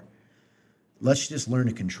you are. Let's just learn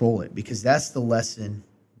to control it, because that's the lesson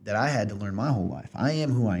that I had to learn my whole life. I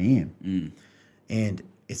am who I am. And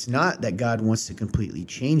it's not that God wants to completely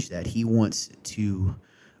change that. He wants to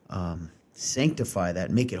sanctify that,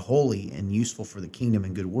 make it holy and useful for the kingdom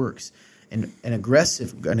and good works. And an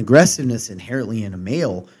aggressiveness inherently in a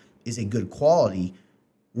male is a good quality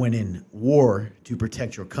when in war to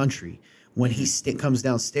protect your country. When he comes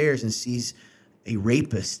downstairs and sees a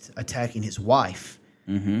rapist attacking his wife.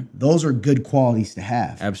 Those are good qualities to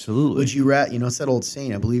have. Absolutely. Would you it's that old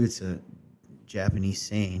saying, I believe it's a Japanese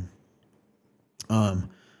saying.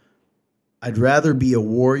 I'd rather be a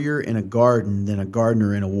warrior in a garden than a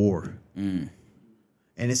gardener in a war. And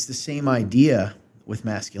it's the same idea with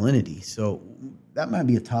masculinity. So that might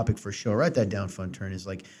be a topic for a show. Write that down, Fun Turn. Is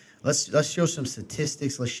like, let's show some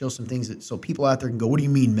statistics. Let's show some things so people out there can go, what do you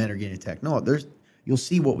mean men are getting attacked? No, you'll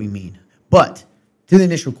see what we mean. But to the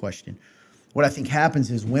initial question, what I think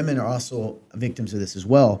happens is women are also victims of this as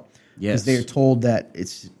well. Yes. Because they're told that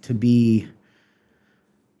it's to be,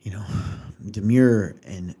 demure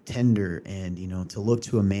and tender and, to look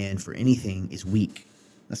to a man for anything is weak.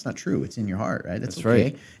 That's not true. It's in your heart, right? That's okay.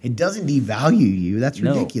 Right. It doesn't devalue you. That's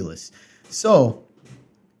ridiculous. So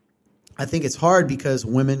I think it's hard because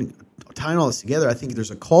women, tying all this together, I think there's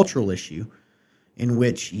a cultural issue in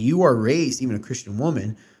which you are raised, even a Christian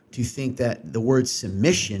woman, to think that the word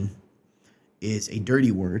submission is a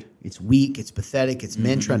dirty word. It's weak. It's pathetic. It's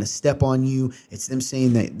men trying to step on you. It's them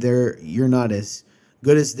saying that you're not as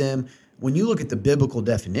good as them. When you look at the biblical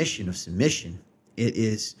definition of submission, it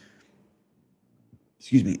is,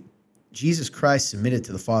 Jesus Christ submitted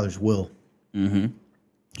to the Father's will.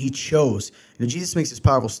 He chose. Jesus makes this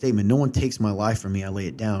powerful statement, no one takes my life from me, I lay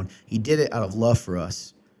it down. He did it out of love for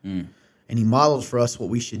us. And he modeled for us what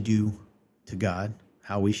we should do to God,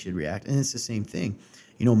 how we should react. And it's the same thing.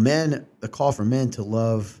 The call for men to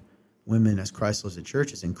love women as Christ loves the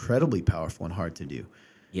church is incredibly powerful and hard to do.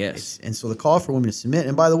 Yes. And so the call for women to submit,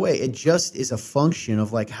 and by the way, it just is a function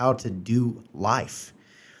of like how to do life.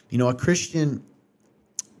 A Christian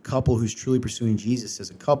couple who's truly pursuing Jesus as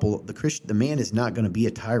a couple, the man is not going to be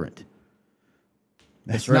a tyrant.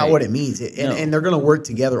 That's not what it means. And they're going to work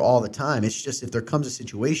together all the time. It's just if there comes a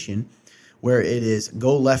situation where it is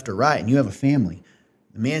go left or right and you have a family,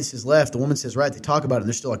 the man says left, the woman says right, they talk about it and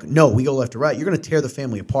they're still like, no, we go left or right. You're going to tear the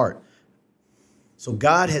family apart. So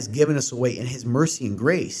God has given us a way in his mercy and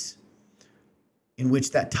grace in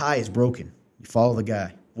which that tie is broken. You follow the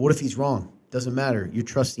guy. What if he's wrong? Doesn't matter. You're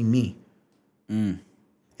trusting me.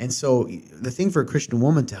 And so the thing for a Christian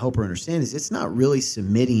woman to help her understand is it's not really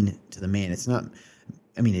submitting to the man. It's not,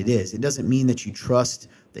 it is. It doesn't mean that you trust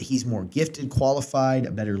that he's more gifted, qualified,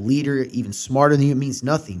 a better leader, even smarter than you. It means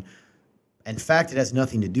nothing. In fact, it has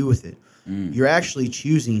nothing to do with it. You're actually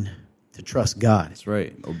choosing to trust God. That's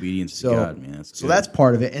right. Obedience to God, man. That's good. That's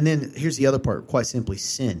part of it. And then here's the other part, quite simply,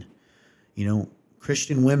 sin.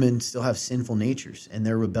 Christian women still have sinful natures, and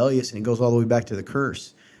they're rebellious, and it goes all the way back to the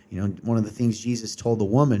curse. One of the things Jesus told the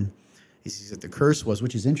woman is that the curse was,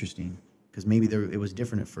 which is interesting, because maybe it was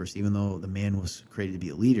different at first, even though the man was created to be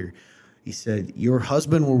a leader. He said, your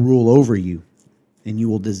husband will rule over you, and you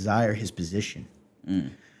will desire his position.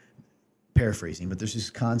 Paraphrasing, but there's this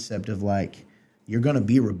concept of like, you're going to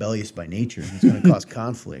be rebellious by nature. And it's going to cause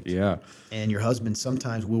conflict. Yeah. And your husband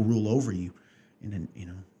sometimes will rule over you, and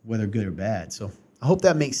whether good or bad. So I hope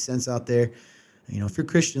that makes sense out there. If you're a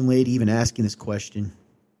Christian lady even asking this question,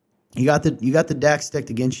 you got the deck stacked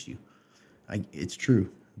against you. It's true.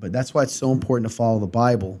 But that's why it's so important to follow the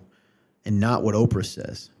Bible and not what Oprah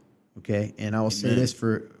says. Okay? And I will say this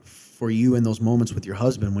for you in those moments with your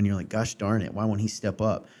husband when you're like, gosh darn it, why won't he step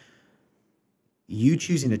up? You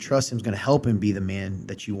choosing to trust him is going to help him be the man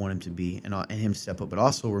that you want him to be and him step up. But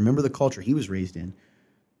also remember the culture he was raised in,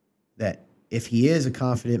 that if he is a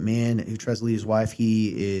confident man who tries to lead his wife, he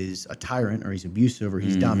is a tyrant or he's abusive or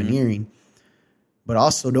he's domineering. But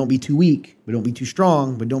also don't be too weak, but don't be too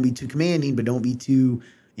strong, but don't be too commanding, but don't be too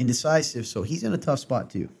indecisive. So he's in a tough spot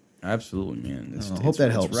too. Absolutely, man. I hope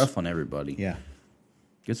that helps. It's rough on everybody. Yeah.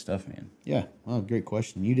 Good stuff, man. Yeah. Well, great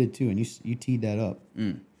question. You did too, and you teed that up.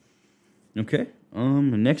 Okay. The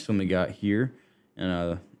next one we got here,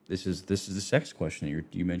 and this is the sex question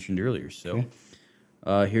that you mentioned earlier. So,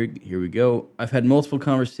 here we go. I've had multiple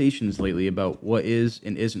conversations lately about what is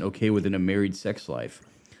and isn't okay within a married sex life.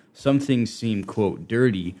 Some things seem, quote,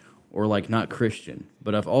 dirty or like not Christian,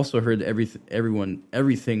 but I've also heard that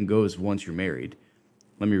everything goes once you're married.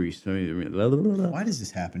 Let me read. Why does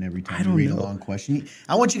this happen every time you read a long question?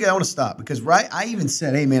 I want to stop because I even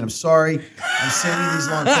said, hey, man, I'm sorry. I'm sending these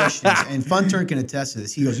long questions. And Fun Turn can attest to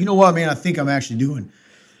this. He goes, you know what, man, I think I'm actually doing,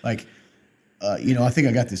 I think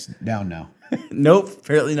I got this down now. Nope,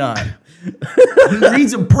 apparently not. He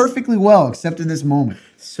reads them perfectly well, except in this moment.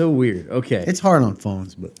 So weird. Okay. It's hard on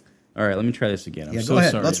phones, but. All right, let me try this again. I'm go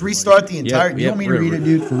ahead. sorry. Let's restart the entire. You want me to read it,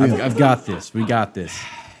 dude? For real. I've got this. We got this.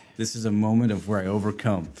 This is a moment of where I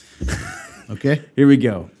overcome. Okay. Here we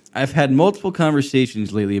go. I've had multiple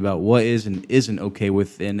conversations lately about what is and isn't okay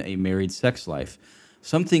within a married sex life.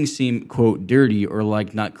 Some things seem, quote, dirty or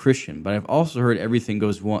like not Christian, but I've also heard everything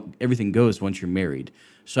goes once you're married.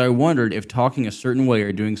 So I wondered if talking a certain way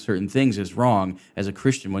or doing certain things is wrong as a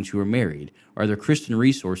Christian once you are married. Are there Christian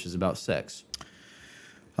resources about sex?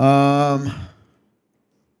 So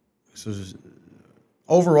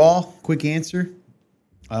overall, quick answer.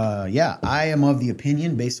 Yeah, I am of the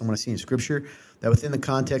opinion, based on what I see in Scripture, that within the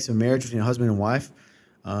context of marriage between a husband and wife,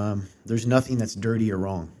 there's nothing that's dirty or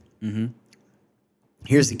wrong. Mm-hmm.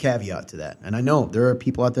 Here's the caveat to that. And I know there are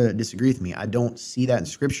people out there that disagree with me. I don't see that in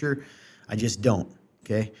Scripture. I just don't.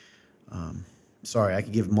 Okay? Sorry, I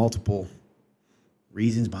could give multiple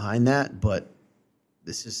reasons behind that, but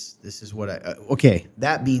this is what I... okay,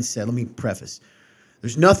 that being said, let me preface.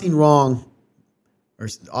 There's nothing wrong or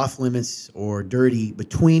off limits or dirty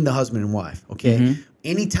between the husband and wife, okay? Mm-hmm.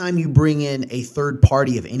 Anytime you bring in a third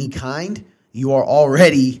party of any kind, you are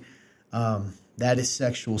already... that is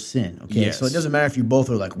sexual sin, okay? Yes. So it doesn't matter if you both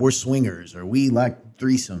are like, we're swingers or we like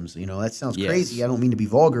threesomes. You know, that sounds crazy. I don't mean to be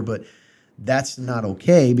vulgar, but that's not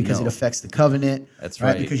okay because it affects the covenant. That's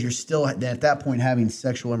right. Because you're still, at that point, having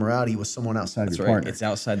sexual immorality with someone outside of your partner. It's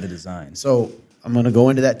outside the design. So I'm going to go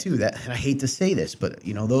into that too. And I hate to say this, but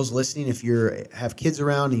you know, those listening, if you have kids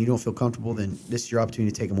around and you don't feel comfortable, then this is your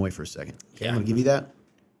opportunity to take them away for a second. Okay, I'm going to give you that.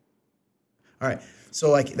 All right. So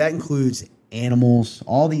like that includes animals,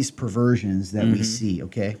 all these perversions that we see,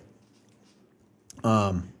 okay?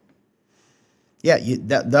 Those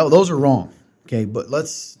are wrong, okay? But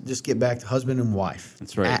let's just get back to husband and wife.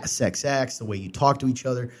 That's right. Sex acts, the way you talk to each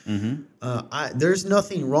other. Mm-hmm. There's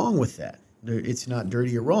nothing wrong with that. It's not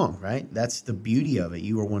dirty or wrong, right? That's the beauty of it.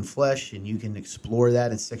 You are one flesh, and you can explore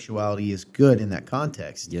that, and sexuality is good in that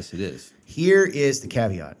context. Yes, it is. Here is the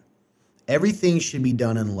caveat. Everything should be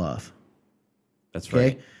done in love. That's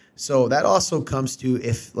right. So that also comes to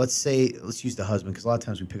if, let's use the husband, because a lot of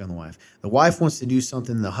times we pick on the wife. The wife wants to do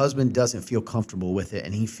something, and the husband doesn't feel comfortable with it,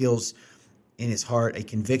 and he feels in his heart a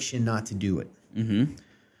conviction not to do it. Mm-hmm.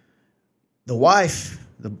 The wife,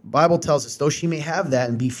 the Bible tells us, though she may have that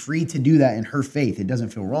and be free to do that in her faith, it doesn't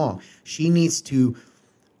feel wrong. She needs to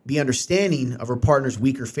be understanding of her partner's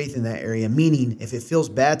weaker faith in that area, meaning if it feels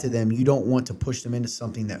bad to them, you don't want to push them into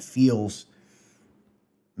something that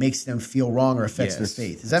makes them feel wrong or affects their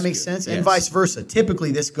faith. Does that make sense? Yes. And vice versa.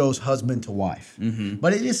 Typically, this goes husband to wife. Mm-hmm.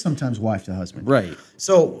 But it is sometimes wife to husband. Right.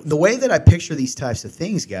 So the way that I picture these types of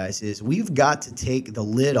things, guys, is we've got to take the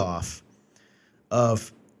lid off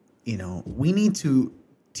of, we need to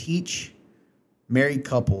teach married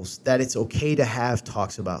couples that it's okay to have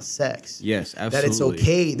talks about sex. Yes, absolutely. That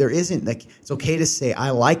it's okay. It's okay to say, I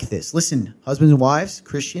like this. Listen, husbands and wives,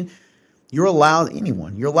 Christian, you're allowed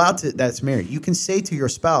to, that's married. You can say to your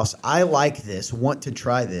spouse, I like this, want to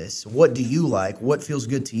try this. What do you like? What feels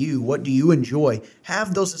good to you? What do you enjoy?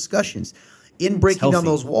 Have those discussions. In breaking down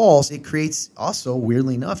those walls, it creates also,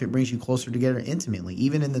 weirdly enough, it brings you closer together intimately,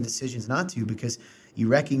 even in the decisions not to, because you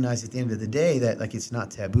recognize at the end of the day that it's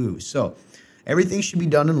not taboo. So everything should be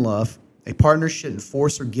done in love. A partner shouldn't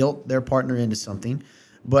force or guilt their partner into something.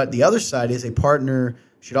 But the other side is a partner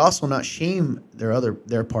should also not shame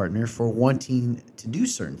their partner for wanting to do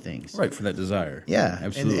certain things. Right, for that desire. Yeah.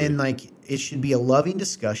 Absolutely. And it should be a loving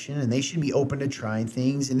discussion, and they should be open to trying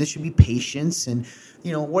things, and there should be patience and,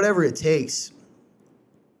 whatever it takes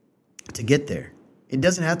to get there. It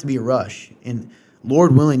doesn't have to be a rush. And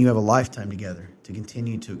Lord willing, you have a lifetime together to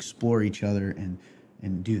continue to explore each other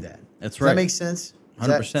and do that. That's right. Does that make sense?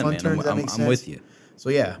 100%, man. I'm with you. So,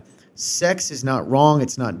 yeah, sex is not wrong.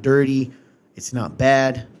 It's not dirty. It's not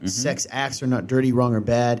bad. Mm-hmm. Sex acts are not dirty, wrong, or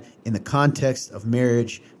bad in the context of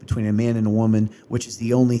marriage between a man and a woman, which is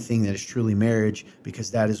the only thing that is truly marriage, because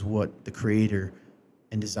that is what the creator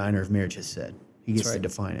and designer of marriage has said. He gets to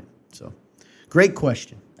define it. So, great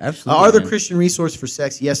question. Absolutely. Are there Christian resources for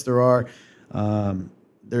sex? Yes, there are.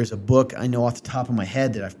 There's a book I know off the top of my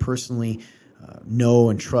head that I've personally know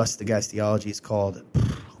and trust the guy's theology. It's called,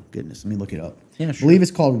 goodness, let me look it up. Yeah, sure. I believe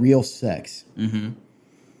it's called Real Sex. Mm-hmm.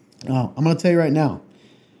 I'm going to tell you right now,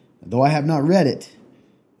 though I have not read it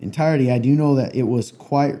entirety, I do know that it was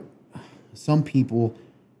quite, some people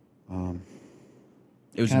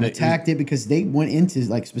attacked it because they went into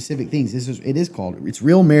specific things. It's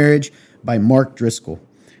Real Marriage by Mark Driscoll.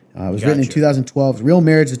 It was written in 2012. Real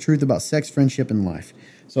Marriage, the Truth About Sex, Friendship, and Life.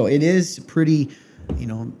 So it is pretty,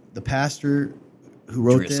 the pastor who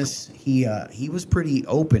wrote this, he was pretty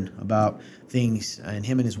open about things, and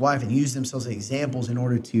him and his wife, and used themselves as examples in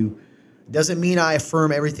order to, doesn't mean I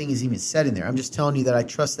affirm everything is even said in there. I'm just telling you that I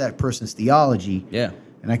trust that person's theology. Yeah.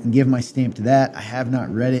 And I can give my stamp to that. I have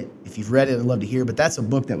not read it. If you've read it, I'd love to hear. But that's a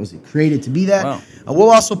book that was created to be that. Wow.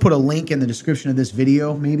 We'll also put a link in the description of this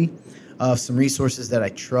video, maybe, of some resources that I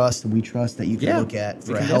trust and we trust that you can look at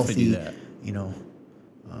for a healthy, you know,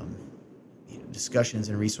 discussions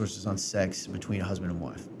and resources on sex between a husband and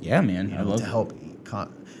wife. Yeah, man. You know, I love to help.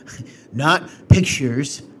 Not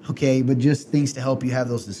pictures, okay, but just things to help you have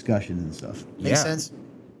those discussions and stuff. Make sense?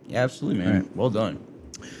 Yeah, absolutely, man. Right. Well done.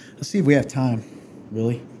 Let's see if we have time.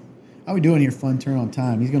 Really? How are we doing here? Fun turn on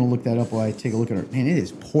time. He's going to look that up while I take a look at it. Man, it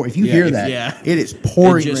is pouring. If you hear that, it is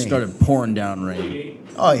pouring. It just started pouring down rain.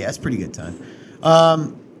 Oh yeah, it's pretty good time.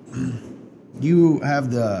 You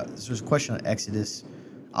have there's a question on Exodus.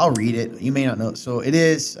 I'll read it. You may not know. So it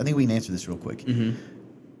is, I think we can answer this real quick. Mm-hmm.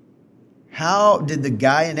 How did the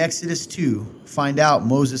guy in Exodus 2 find out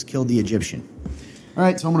Moses killed the Egyptian? All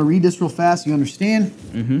right, so I'm going to read this real fast so you understand,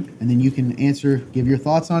 and then you can give your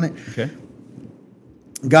thoughts on it. Okay.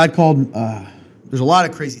 God called, there's a lot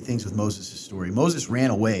of crazy things with Moses' story. Moses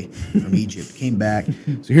ran away from Egypt, came back.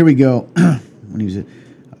 So here we go. When he was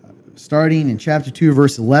starting in chapter 2,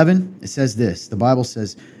 verse 11, it says this. The Bible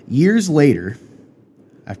says, years later,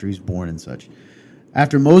 after he was born and such,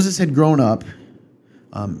 after Moses had grown up,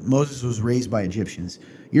 Moses was raised by Egyptians.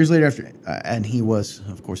 Years later, and he was,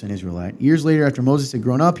 of course, an Israelite. Years later, after Moses had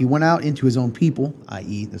grown up, he went out into his own people,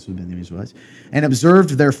 i.e., this would have been the Israelites, and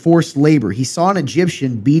observed their forced labor. He saw an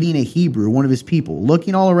Egyptian beating a Hebrew, one of his people.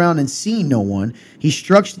 Looking all around and seeing no one, he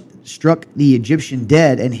struck the Egyptian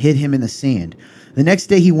dead and hid him in the sand. The next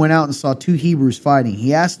day, he went out and saw 2 Hebrews fighting.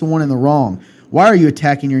 He asked the one in the wrong, "Why are you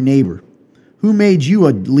attacking your neighbor?" "Who made you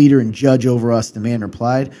a leader and judge over us?" the man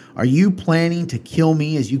replied. "Are you planning to kill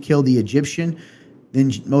me as you killed the Egyptian?" Then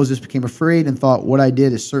Moses became afraid and thought, "What I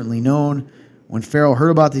did is certainly known." When Pharaoh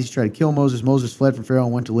heard about this, he tried to kill Moses. Moses fled from Pharaoh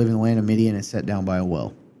and went to live in the land of Midian and sat down by a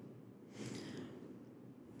well.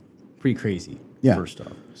 Pretty crazy, first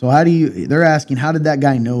off. So they're asking, how did that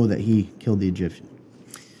guy know that he killed the Egyptian?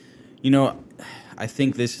 You know, I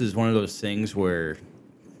think this is one of those things where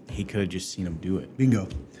he could have just seen him do it. Bingo.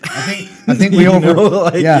 I think we over.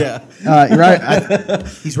 Right.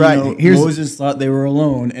 He's right. Moses thought they were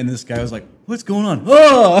alone, and this guy was like, "What's going on?"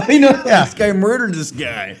 Oh, this guy murdered this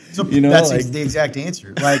guy. So that's the exact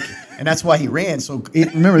answer. And that's why he ran. So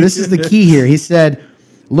remember, this is the key here. He said,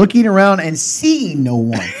 looking around and seeing no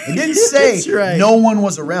one. It didn't say no one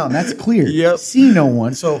was around. That's clear. Yep. See no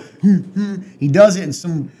one. So he does it, and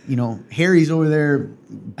some Harry's over there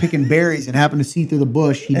picking berries and happened to see through the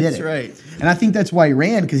bush. He did it. That's right. And I think that's why he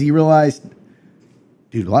ran, because he realized,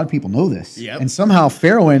 dude, a lot of people know this. Yep. And somehow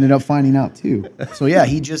Pharaoh ended up finding out too. So yeah,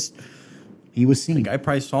 he was seen. The guy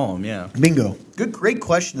probably saw him, yeah. Bingo. Great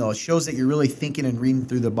question though. It shows that you're really thinking and reading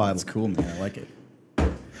through the Bible. That's cool, man. I like it.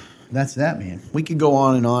 That's that, man. We could go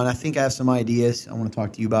on and on. I think I have some ideas I want to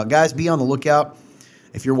talk to you about. Guys, be on the lookout.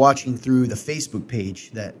 If you're watching through the Facebook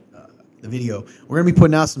page, the video, we're going to be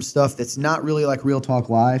putting out some stuff that's not really like Real Talk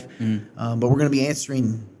Live, but we're going to be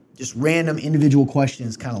answering just random individual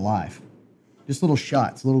questions kind of live. Just little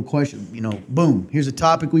shots, little question, boom. Here's a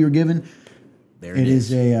topic we were given. There it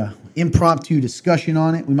is. It is a impromptu discussion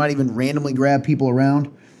on it. We might even randomly grab people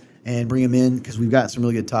around and bring them in because we've got some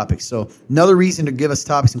really good topics. So another reason to give us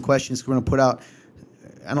topics and questions, we're going to put out,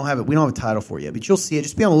 we don't have a title for it yet, but you'll see it.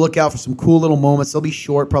 Just be on the lookout for some cool little moments. They'll be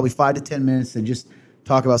short, probably 5 to 10 minutes, that just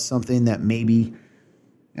talk about something that maybe,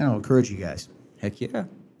 encourage you guys. Heck yeah.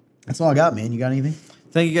 That's all I got, man. You got anything?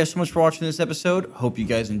 Thank you guys so much for watching this episode. Hope you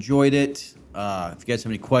guys enjoyed it. If you guys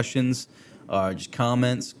have any questions, just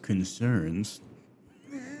comments, concerns,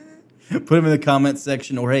 put them in the comments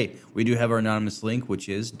section. Or, hey, we do have our anonymous link, which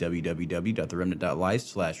is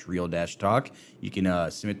www.theremnant.life/real-talk. You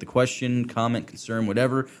can submit the question, comment, concern,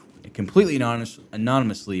 whatever, completely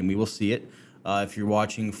anonymously, and we will see it. If you're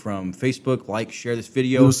watching from Facebook, share this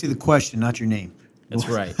video. We'll see the question, not your name. That's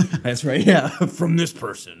right. That's right, yeah, from this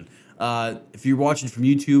person. If you're watching from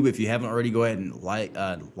YouTube, if you haven't already, go ahead and like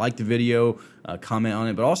the video, comment on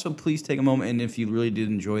it. But also, please take a moment, and if you really did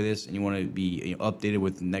enjoy this and you want to be updated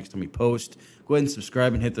with the next time we post, go ahead and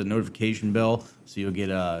subscribe and hit the notification bell so you'll get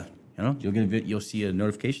you'll see a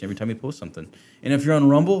notification every time we post something. And if you're on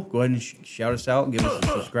Rumble, go ahead and shout us out, give us a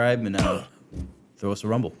subscribe, and throw us a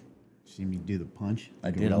Rumble. See me do the punch?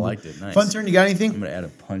 I did. I liked it. Nice. Fun turn. You got anything? I'm gonna add a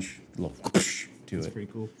punch, a little to it. That's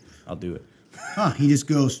pretty cool. I'll do it. He just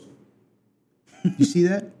goes. You see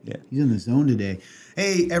that? Yeah. He's in the zone today.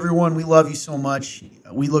 Hey, everyone, we love you so much.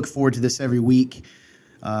 We look forward to this every week.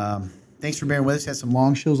 Thanks for bearing with us. Had some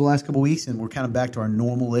long shows the last couple of weeks, and we're kind of back to our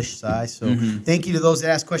normal-ish size. So thank you to those that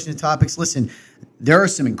asked questions and topics. Listen, there are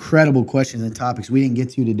some incredible questions and topics we didn't get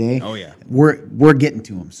to today. Oh, yeah. We're getting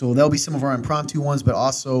to them. So there'll be some of our impromptu ones, but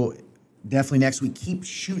also definitely next week. Keep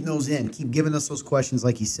shooting those in. Keep giving us those questions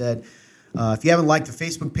like he said. If you haven't liked the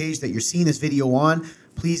Facebook page that you're seeing this video on,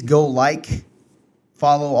 Please go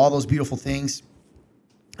follow, all those beautiful things.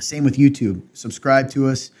 Same with YouTube. Subscribe to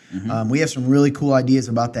us. We have some really cool ideas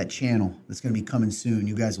about that channel that's going to be coming soon.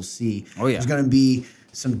 You guys will see. Oh, yeah. There's going to be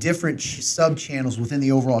some different sub-channels within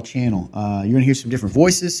the overall channel. You're going to hear some different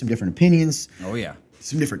voices, some different opinions. Oh, yeah.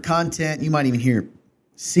 Some different content. You might even hear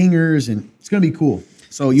singers, and it's going to be cool.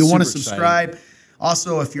 So you'll want to subscribe. Exciting.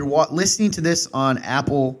 Also, if you're listening to this on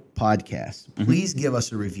Apple Podcasts, please give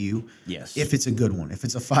us a review. Yes. If it's a good one, if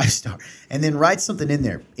it's a 5-star. And then write something in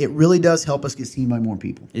there. It really does help us get seen by more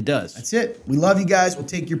people. It does. That's it. We love you guys. We'll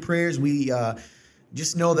take your prayers. We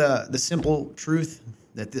just know the simple truth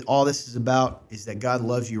that all this is about is that God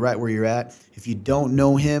loves you right where you're at. If you don't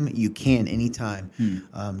know him, you can anytime.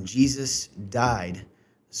 Jesus died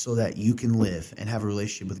so that you can live and have a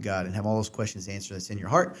relationship with God and have all those questions answered that's in your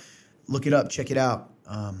heart. Look it up. Check it out.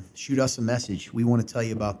 Shoot us a message. We want to tell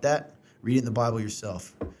you about that. Read it in the Bible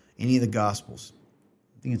yourself. Any of the Gospels.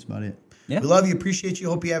 I think that's about it. Yeah. We love you. Appreciate you.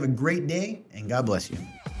 Hope you have a great day, and God bless you.